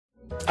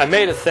I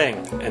made a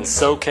thing, and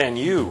so can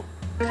you.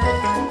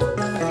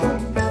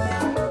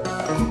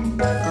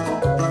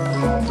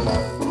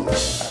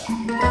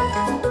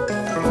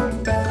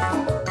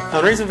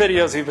 On recent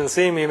videos, you've been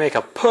seeing me make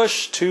a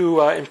push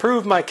to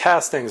improve my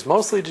castings,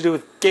 mostly to do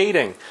with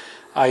gating.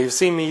 You've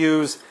seen me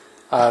use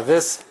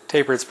this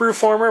tapered sprue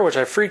former, which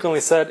I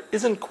frequently said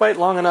isn't quite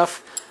long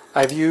enough.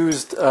 I've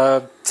used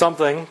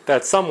something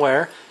that's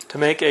somewhere to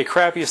make a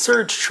crappy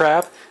surge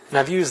trap, and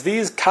I've used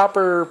these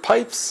copper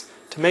pipes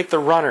to make the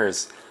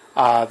runners.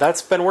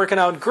 That's been working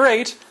out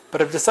great,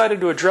 but I've decided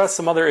to address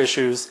some other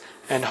issues,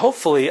 and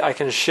hopefully I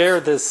can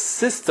share this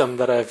system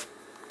that I've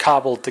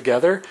cobbled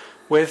together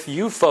with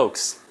you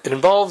folks. It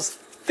involves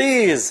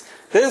these.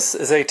 This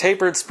is a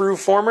tapered sprue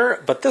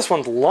former, but this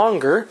one's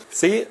longer.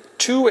 See,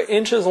 2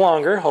 inches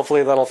longer.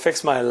 Hopefully that'll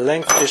fix my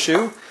length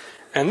issue.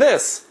 And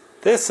this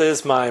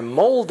is my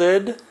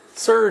molded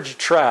surge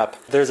trap.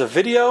 There's a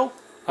video.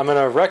 I'm going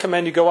to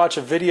recommend you go watch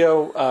a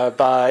video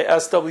by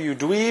SW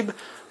Dweeb,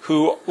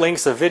 who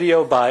links a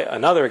video by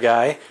another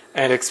guy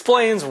and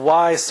explains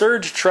why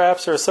surge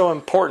traps are so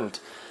important.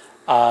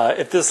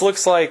 If this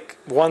looks like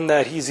one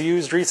that he's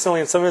used recently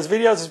in some of his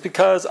videos, it's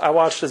because I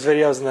watched his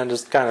videos and then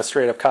just kind of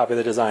straight up copied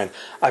the design.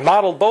 I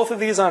modeled both of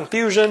these on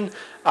Fusion.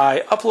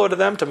 I uploaded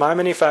them to My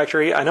Mini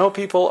Factory. I know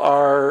people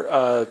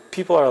are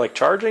like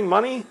charging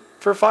money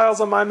for files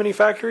on My Mini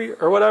Factory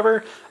or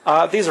whatever.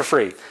 These are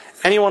free.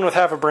 Anyone with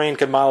half a brain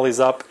can model these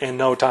up in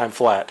no time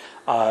flat.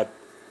 To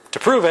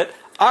prove it,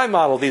 I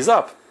modeled these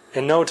up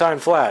in no time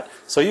flat.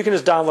 So you can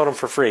just download them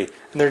for free.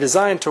 And they're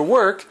designed to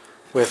work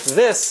with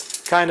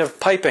this kind of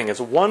piping. It's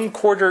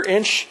 1/4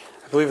 inch,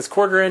 I believe it's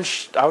 1/4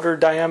 inch outer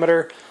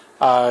diameter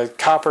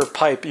copper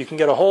pipe. You can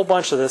get a whole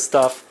bunch of this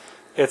stuff.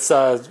 It's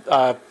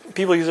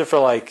people use it for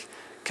like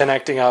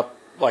connecting up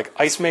like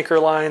ice maker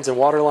lines and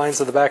water lines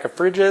to the back of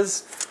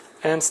fridges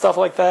and stuff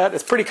like that.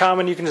 It's pretty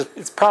common. You can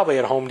it's probably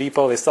at Home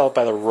Depot. They sell it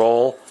by the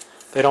roll.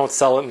 They don't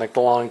sell it in like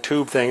the long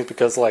tube things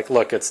because like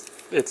look, it's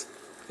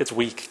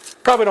weak.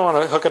 Probably don't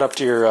want to hook it up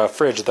to your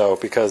fridge though,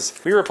 because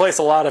we replace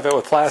a lot of it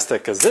with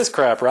plastic because this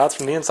crap rots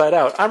from the inside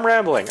out. I'm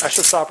rambling. I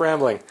should stop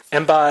rambling.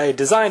 And by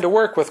design to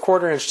work with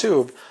 1/4 inch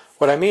tube,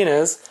 what I mean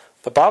is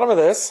the bottom of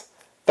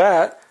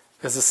that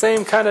is the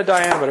same kind of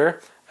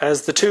diameter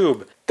as the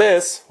tube.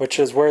 This, which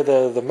is where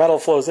the metal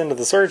flows into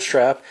the surge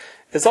trap,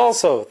 is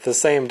also the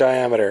same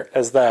diameter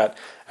as that.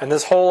 And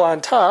this hole on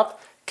top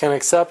can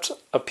accept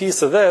a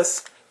piece of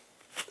this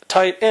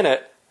tight in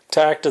it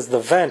to act as the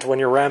vent when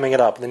you're ramming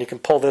it up. And then you can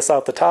pull this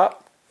out the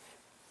top,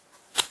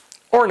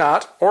 or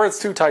not, or it's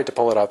too tight to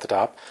pull it out the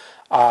top,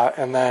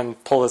 and then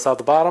pull this out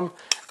the bottom,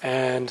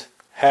 and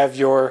have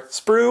your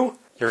sprue,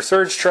 your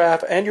surge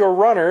trap, and your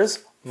runners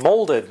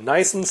molded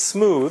nice and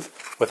smooth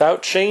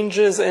without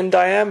changes in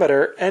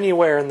diameter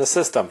anywhere in the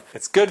system.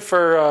 It's good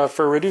for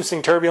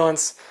reducing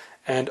turbulence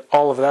and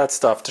all of that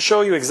stuff. To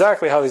show you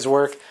exactly how these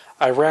work,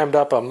 I rammed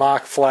up a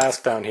mock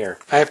flask down here.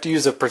 I have to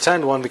use a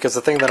pretend one because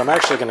the thing that I'm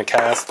actually going to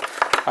cast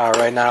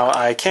right now,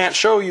 I can't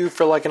show you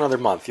for like another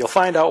month. You'll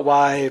find out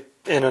why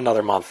in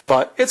another month.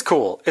 But it's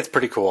cool. It's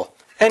pretty cool.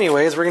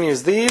 Anyways, we're going to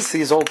use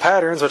these old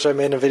patterns, which I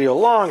made in a video a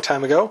long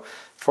time ago,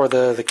 for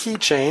the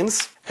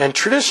keychains. And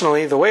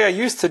traditionally, the way I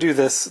used to do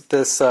this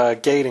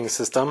gating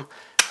system,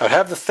 I would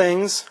have the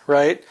things,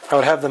 right? I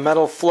would have the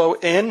metal flow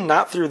in,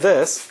 not through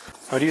this.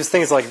 I would use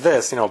things like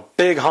this, you know,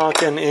 big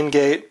honkin'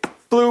 in-gate,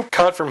 bloop,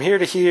 cut from here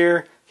to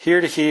here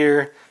to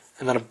here,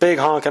 and then a big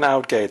honkin'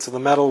 out-gate. So the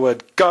metal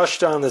would gush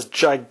down this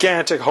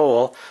gigantic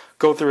hole,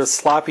 go through a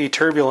sloppy,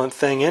 turbulent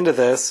thing into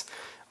this,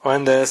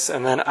 and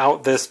then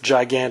out this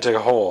gigantic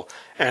hole.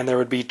 And there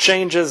would be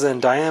changes in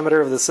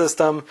diameter of the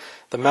system.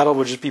 The metal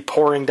would just be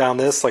pouring down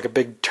this like a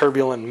big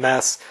turbulent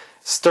mess,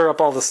 stir up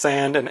all the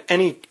sand, and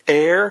any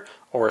air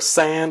or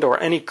sand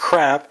or any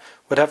crap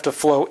would have to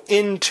flow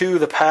into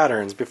the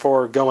patterns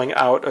before going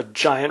out a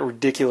giant,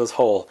 ridiculous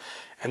hole.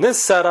 And this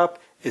setup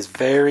is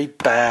very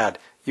bad.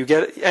 You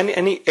get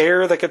any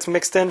air that gets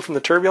mixed in from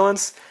the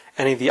turbulence,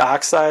 any of the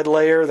oxide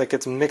layer that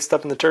gets mixed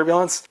up in the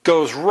turbulence,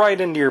 goes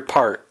right into your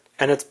part.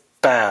 And it's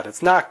bad.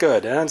 It's not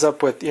good. You end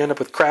up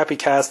with crappy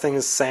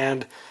castings,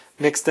 sand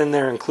mixed in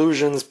there,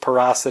 inclusions,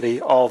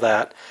 porosity, all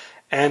that.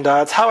 And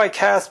it's how I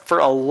cast for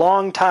a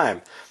long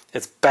time.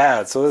 It's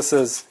bad. So this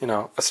is,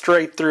 a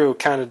straight through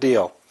kind of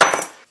deal.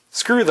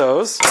 Screw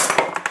those.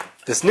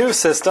 This new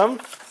system,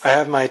 I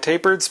have my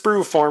tapered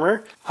sprue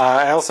former.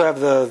 I also have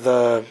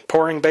the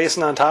pouring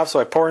basin on top, so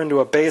I pour into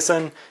a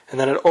basin and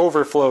then it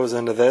overflows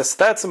into this.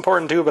 That's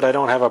important too, but I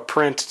don't have a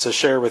print to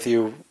share with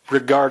you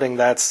regarding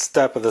that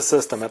step of the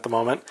system at the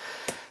moment.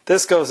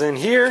 This goes in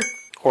here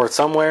or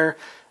somewhere.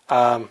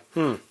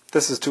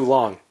 This is too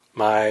long.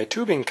 My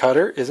tubing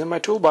cutter is in my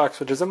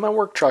toolbox, which is in my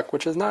work truck,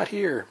 which is not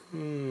here.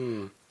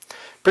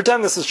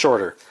 Pretend this is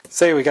shorter.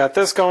 Say we got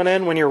this going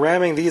in. When you're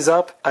ramming these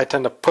up, I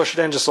tend to push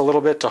it in just a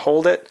little bit to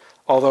hold it,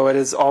 although it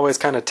is always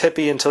kind of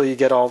tippy until you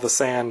get all the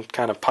sand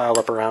kind of piled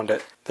up around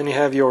it. Then you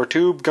have your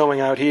tube going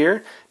out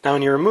here. Now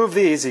when you remove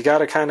these, you got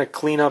to kind of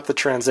clean up the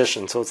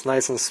transition so it's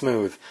nice and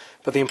smooth.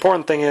 But the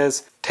important thing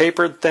is,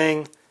 tapered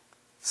thing,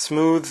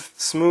 smooth,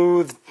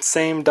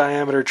 same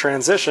diameter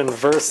transition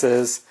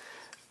versus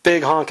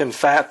big honkin'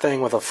 fat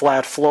thing with a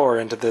flat floor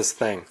into this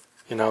thing.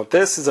 You know,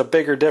 this is a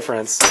bigger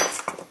difference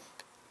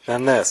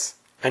than this.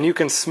 And you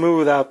can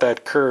smooth out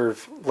that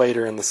curve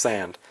later in the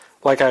sand,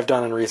 like I've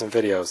done in recent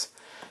videos.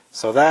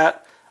 So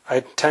that,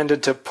 I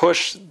tended to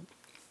push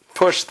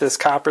this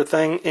copper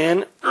thing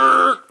in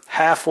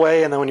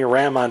halfway, and then when you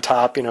ram on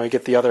top, you know, you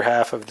get the other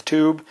half of the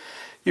tube.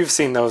 You've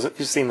seen that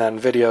in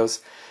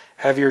videos.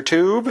 Have your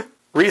tube.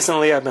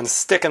 Recently I've been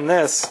sticking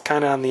this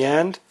kind of on the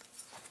end.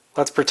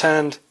 Let's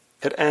pretend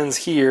it ends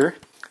here.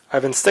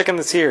 I've been sticking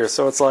this here,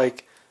 so it's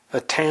like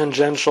a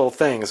tangential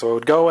thing. So it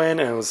would go in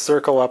and it would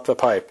circle up the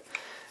pipe.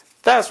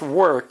 That's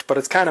worked, but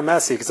it's kind of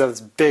messy because of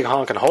this big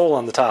honking hole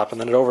on the top,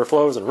 and then it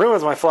overflows and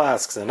ruins my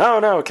flasks, and oh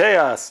no,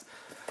 chaos.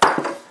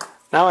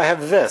 Now I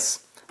have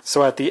this.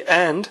 So at the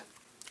end,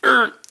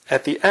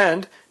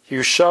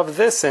 you shove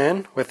this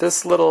in with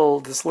this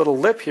little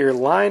lip here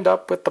lined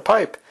up with the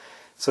pipe.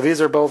 So these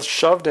are both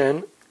shoved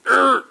in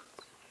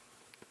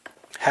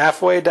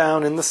halfway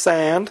down in the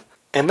sand,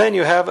 and then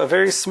you have a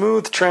very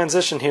smooth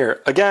transition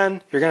here.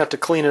 Again, you're going to have to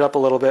clean it up a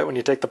little bit when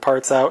you take the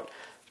parts out,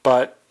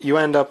 but you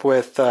end up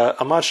with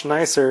a much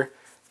nicer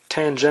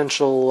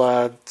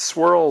tangential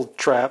swirl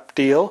trap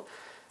deal.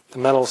 The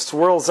metal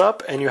swirls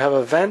up and you have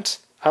a vent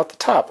out the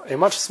top, a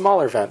much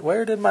smaller vent.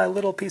 Where did my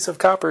little piece of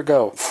copper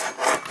go?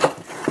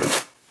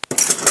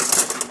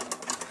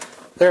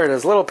 There it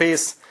is, little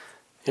piece.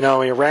 You know,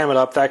 when you ram it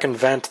up, that can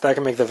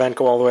make the vent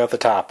go all the way out the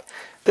top.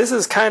 This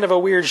is kind of a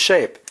weird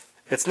shape.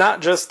 It's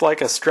not just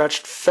like a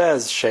stretched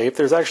fez shape.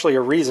 There's actually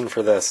a reason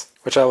for this,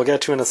 which I will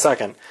get to in a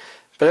second.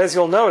 But as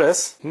you'll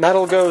notice,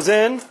 metal goes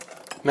in,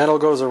 metal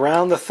goes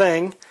around the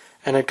thing,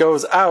 and it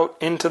goes out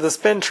into the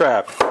spin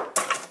trap.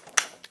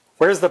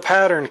 Where's the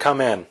pattern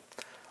come in?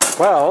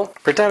 Well,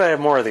 pretend I have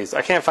more of these.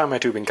 I can't find my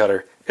tubing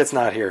cutter. It's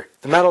not here.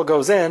 The metal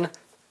goes in,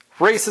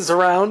 races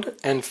around,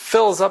 and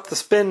fills up the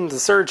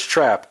surge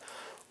trap.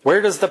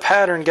 Where does the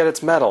pattern get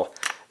its metal?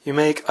 You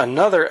make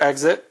another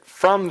exit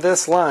from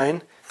this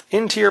line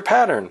into your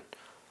pattern.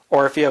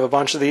 Or if you have a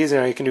bunch of these,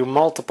 you can do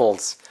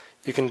multiples.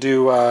 You can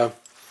do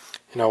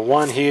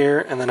one here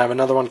and then have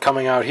another one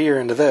coming out here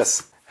into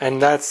this. And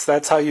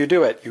that's how you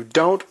do it. You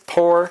don't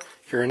pour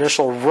your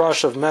initial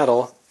rush of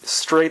metal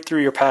straight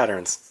through your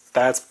patterns.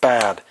 That's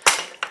bad.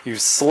 You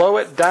slow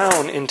it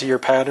down into your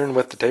pattern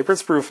with the tapered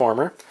sprue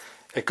former.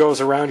 It goes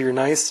around your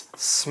nice,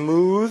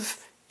 smooth,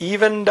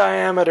 even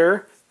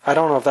diameter. I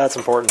don't know if that's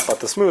important, but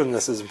the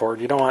smoothness is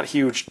important. You don't want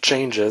huge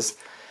changes.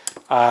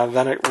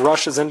 Then it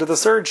rushes into the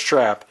surge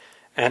trap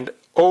and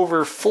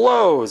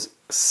overflows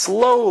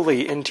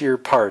slowly into your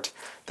part.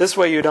 This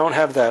way you don't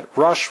have that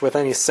rush with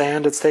any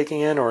sand it's taking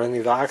in or any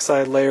of the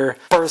oxide layer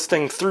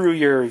bursting through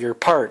your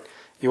part.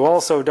 You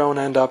also don't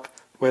end up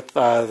with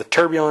the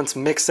turbulence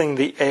mixing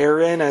the air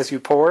in as you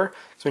pour.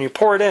 So when you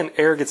pour it in,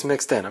 air gets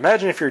mixed in.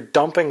 Imagine if you're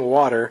dumping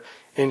water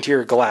into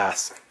your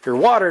glass. If your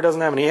water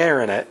doesn't have any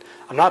air in it,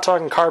 I'm not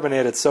talking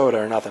carbonated soda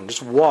or nothing,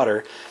 just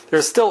water,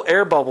 there's still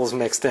air bubbles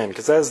mixed in,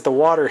 because as the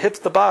water hits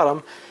the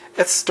bottom,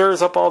 it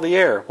stirs up all the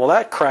air. Well,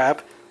 that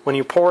crap, when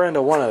you pour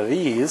into one of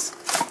these,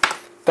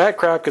 that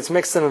crap gets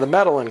mixed into the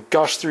metal and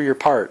gush through your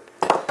part.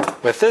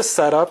 With this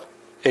setup,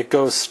 it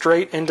goes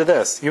straight into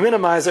this. You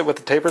minimize it with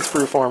the tapered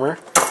sprue former,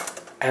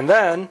 and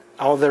then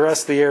all the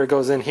rest of the air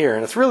goes in here.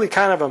 And it's really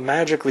kind of a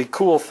magically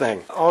cool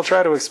thing. I'll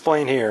try to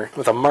explain here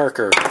with a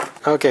marker.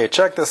 Okay,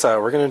 check this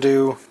out.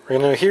 Here's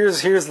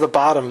the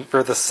bottom,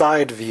 or the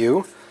side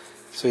view.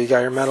 So you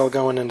got your metal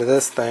going into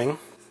this thing.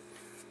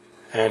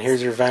 And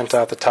here's your vent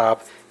out the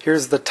top.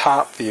 Here's the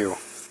top view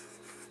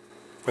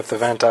with the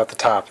vent out the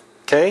top.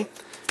 Okay?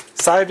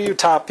 Side view,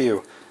 top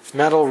view.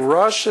 Metal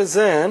rushes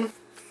in,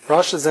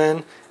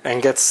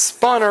 and gets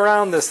spun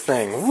around this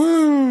thing.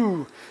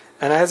 Woo!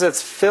 And as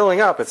it's filling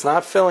up, it's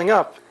not filling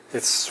up,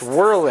 it's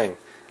swirling.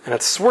 And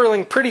it's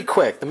swirling pretty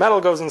quick. The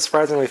metal goes in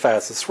surprisingly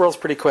fast. It swirls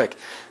pretty quick.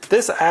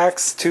 This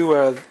acts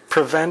to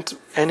prevent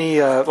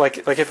any, like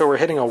if it were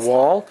hitting a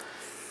wall,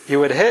 you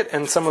would hit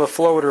and some of the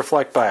flow would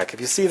reflect back.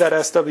 If you see that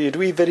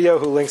SWDWE video,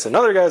 who links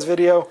another guy's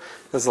video,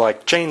 there's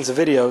like chains of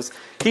videos,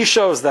 he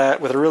shows that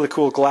with a really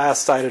cool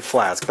glass-sided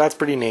flask. That's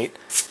pretty neat.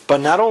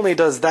 But not only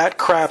does that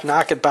crap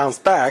not get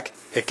bounced back,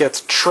 it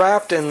gets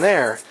trapped in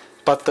there,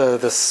 but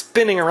the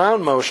spinning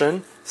around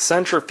motion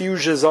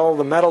centrifuges all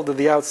the metal to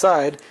the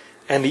outside,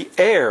 and the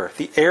air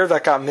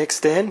that got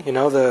mixed in,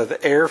 the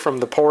air from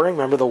the pouring,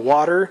 remember the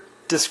water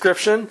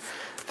description?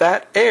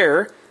 That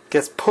air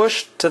gets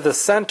pushed to the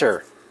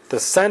center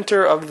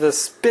of the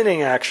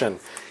spinning action.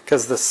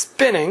 Because the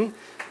spinning,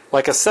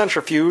 like a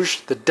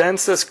centrifuge, the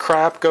densest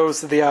crap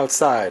goes to the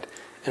outside.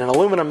 In an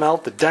aluminum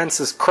melt, the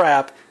densest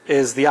crap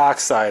is the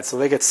oxide, so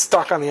they get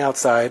stuck on the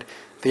outside.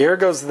 The air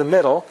goes to the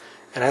middle,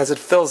 and as it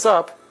fills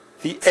up,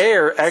 the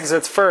air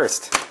exits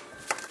first.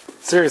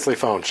 Seriously,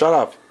 phone, shut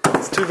up.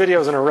 It's 2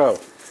 videos in a row.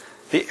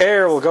 The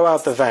air will go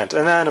out the vent,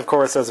 and then, of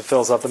course, as it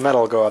fills up, the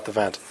metal will go out the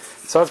vent.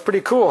 So it's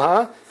pretty cool,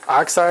 huh?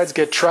 Oxides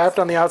get trapped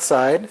on the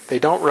outside, they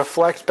don't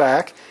reflect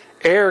back,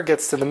 air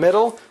gets to the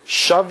middle,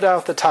 shoved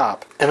out the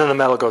top, and then the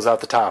metal goes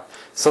out the top.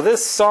 So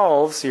this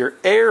solves your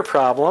air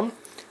problem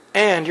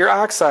and your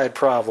oxide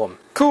problem.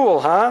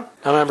 Cool, huh?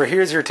 Now remember,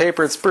 here's your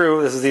tapered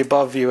sprue. This is the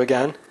above view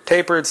again.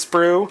 Tapered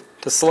sprue,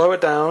 to slow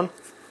it down.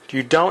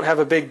 You don't have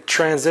a big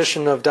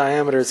transition of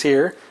diameters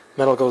here.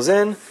 Metal goes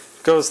in,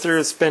 goes through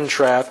a spin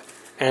trap,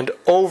 and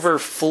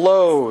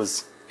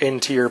overflows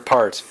into your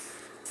part.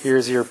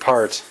 Here's your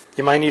part.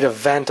 You might need a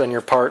vent on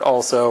your part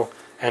also,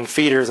 and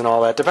feeders and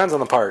all that. Depends on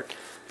the part.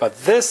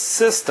 But this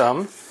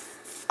system,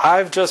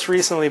 I've just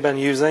recently been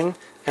using,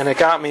 and it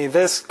got me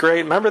this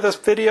great, remember this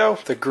video?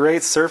 The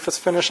great surface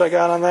finish I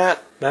got on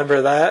that?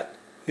 Remember that?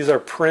 These are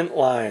print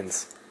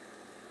lines.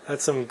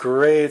 That's some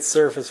great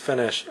surface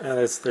finish. And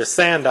there's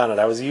sand on it.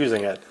 I was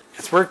using it.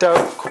 It's worked out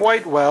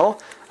quite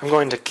well. I'm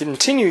going to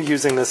continue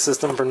using this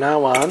system from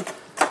now on.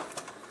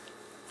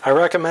 I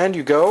recommend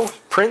you go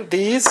print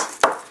these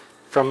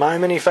from my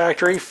mini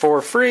factory for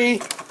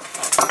free.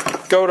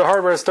 Go to a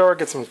hardware store,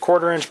 get some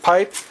 1/4-inch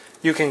pipe.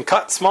 You can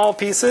cut small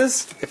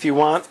pieces if you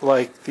want,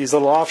 like these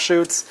little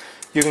offshoots.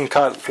 You can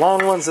cut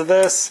long ones of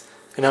this.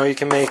 You know, you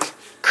can make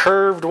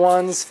curved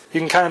ones. You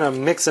can kind of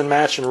mix and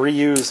match and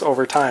reuse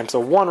over time. So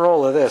one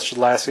roll of this should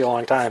last you a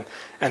long time.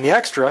 And the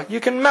extra, you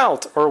can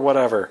melt or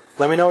whatever.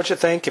 Let me know what you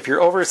think. If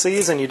you're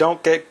overseas and you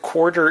don't get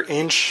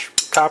 1/4-inch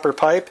copper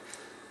pipe,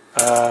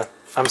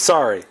 I'm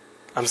sorry.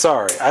 I'm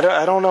sorry. I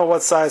don't know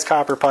what size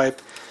copper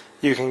pipe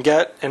you can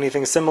get,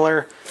 anything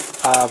similar.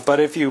 But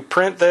if you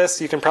print this,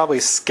 you can probably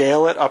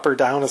scale it up or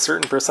down a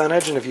certain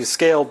percentage. And if you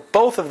scale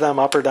both of them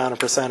up or down a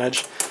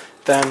percentage,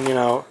 then, you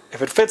know,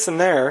 if it fits in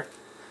there,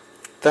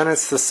 then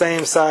it's the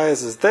same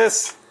size as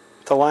this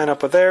to line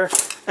up with there,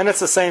 and it's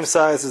the same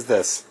size as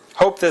this.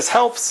 Hope this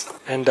helps,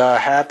 and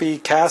happy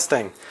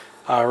casting.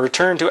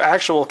 Return to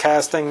actual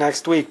casting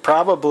next week.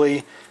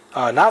 Probably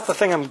not the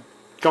thing I'm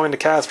going to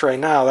cast right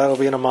now. That'll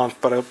be in a month,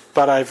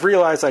 but I've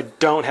realized I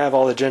don't have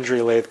all the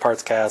gingery lathe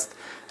parts cast,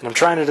 and I'm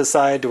trying to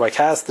decide, do I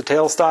cast the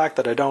tailstock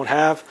that I don't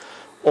have,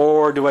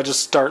 or do I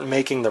just start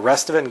making the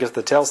rest of it and get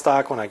the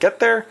tailstock when I get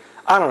there?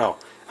 I don't know.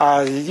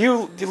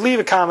 You leave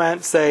a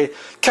comment, say,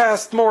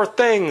 cast more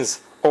things,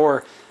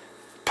 or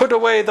put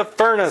away the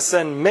furnace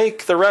and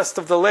make the rest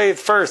of the lathe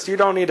first. You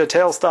don't need a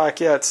tailstock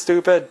yet,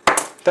 stupid.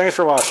 Thanks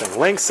for watching.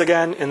 Links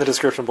again in the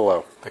description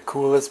below. The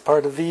coolest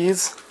part of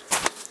these,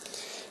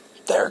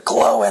 they're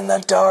glow in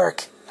the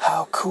dark.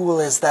 How cool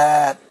is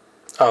that?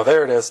 Oh,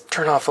 there it is.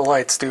 Turn off the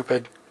light,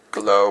 stupid.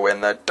 Glow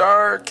in the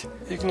dark.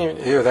 You can even,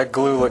 ew, that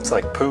glue looks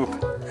like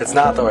poop. It's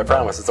not though, I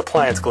promise. It's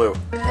appliance glue.